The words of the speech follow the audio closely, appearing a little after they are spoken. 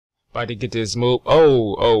About to get this move.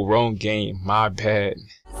 Oh, wrong game. My bad.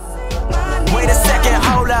 Wait a second,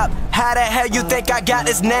 hold up. How the hell you think I got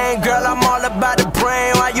this name? Girl, I'm all about the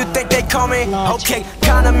brain. Why you think they call me? Okay,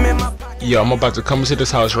 condom in my pocket. Yo, I'm about to come into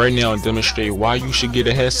this house right now and demonstrate why you should get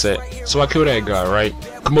a headset. So I kill that guy, right?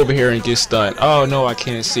 Come over here and get stunned. Oh no, I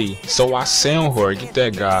can't see. So I sound whore, get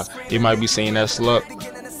that guy. You might be saying that's luck.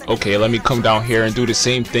 Okay, let me come down here and do the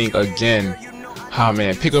same thing again. Ah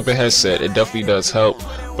man, pick up a headset, it definitely does help.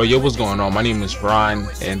 But yo, what's going on? My name is Ron,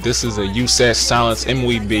 and this is a HeadSets Silence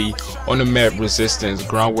MW3 on the map Resistance,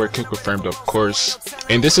 groundwork kick confirmed of course.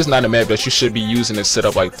 And this is not a map that you should be using to set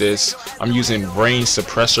up like this. I'm using range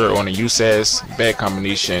suppressor on a HeadSets, bad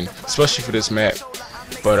combination, especially for this map.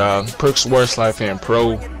 But perks Worst Life and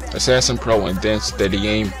Pro, Assassin Pro, and then Steady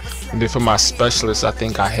Aim. And then for my specialist, I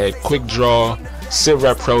think I had Quick Draw, Sit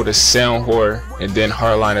Rep Pro to Sound Whore, and then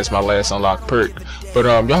Hardline as my last unlocked perk. But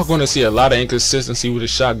y'all gonna see a lot of inconsistency with the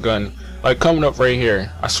shotgun. Like coming up right here,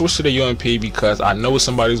 I switched to the UMP because I know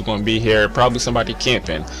somebody's gonna be here, probably somebody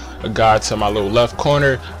camping. A guy to my little left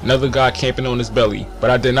corner, another guy camping on his belly. But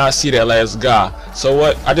I did not see that last guy. So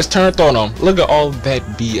what? I just turned on him. Look at all that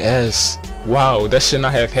BS. Wow, that should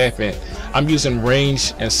not have happened. I'm using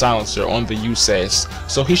range and silencer on the HeadSets,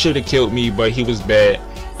 so he should have killed me, but he was bad.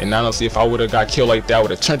 And honestly, if I would have got killed like that, I would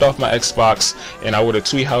have turned off my Xbox and I would have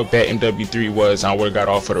tweeted how bad MW3 was, and I would have got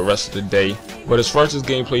off for the rest of the day. But as far as this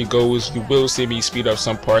gameplay goes, you will see me speed up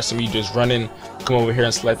some parts of me just running. Come over here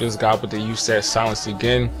and slap this guy with the HeadSets silence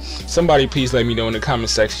again. Somebody please let me know in the comment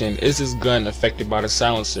section, is this gun affected by the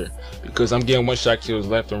silencer? Because I'm getting one-shot kills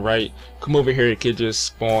left and right. Come over here, kid, just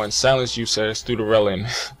spawn silence HeadSets through the railing.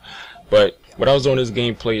 But what I was doing this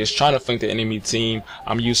gameplay is trying to flank the enemy team.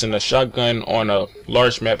 I'm using a shotgun on a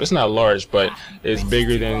large map. It's not large, but it's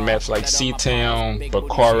bigger than maps like Seatown,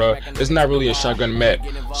 Bakara. It's not really a shotgun map,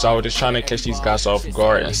 so I was just trying to catch these guys off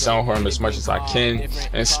guard and sound horn as much as I can.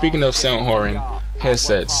 And speaking of sound horn,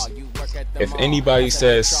 headsets. If anybody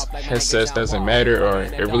says headsets doesn't matter or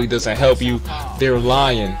it really doesn't help you, they're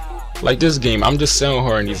lying. Like this game, I'm just sound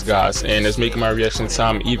horning these guys, and it's making my reaction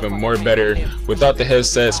time even more better. Without the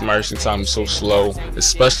headsets, my reaction time is so slow,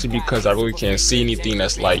 especially because I really can't see anything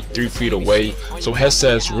that's like 3 feet away. So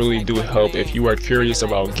headsets really do help. If you are curious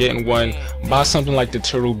about getting one, buy something like the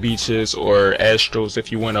Turtle Beaches or Astros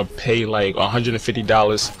if you want to pay like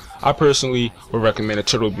 $150. I personally would recommend the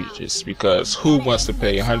Turtle Beaches, because who wants to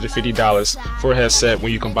pay $150 for a headset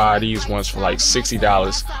when you can buy these ones for like $60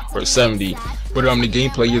 or $70? But the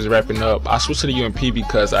gameplay is wrapping up. I switched to the UMP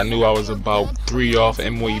because I knew I was about 3 off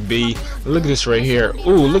MWB. Look at this right here.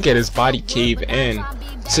 Ooh, look at his body cave in.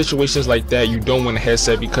 Situations like that, you don't want a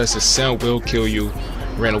headset because the sound will kill you.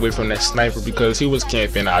 Ran away from that sniper because he was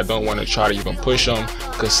camping. I don't want to try to even push him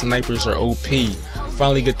because snipers are OP.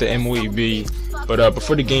 Finally get the MWB. But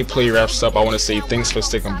before the gameplay wraps up, I want to say thanks for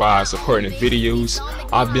sticking by, supporting the videos.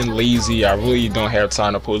 I've been lazy. I really don't have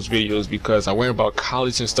time to post videos because I worry about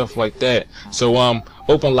college and stuff like that. So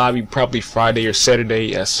open lobby probably Friday or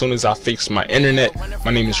Saturday as soon as I fix my internet.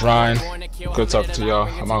 My name is Ryan. Good talking to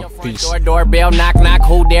y'all. I'm out. Peace. Doorbell, knock, knock.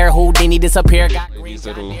 Who there? Who didn't he disappear? These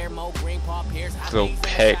little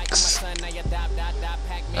packs.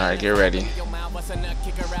 Alright, get ready.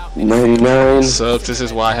 99. So this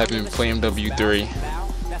is why I haven't been playing MW3.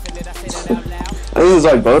 This is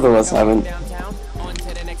like both of us haven't.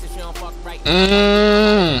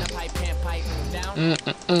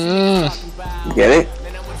 Get it?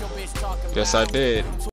 Yes, I did.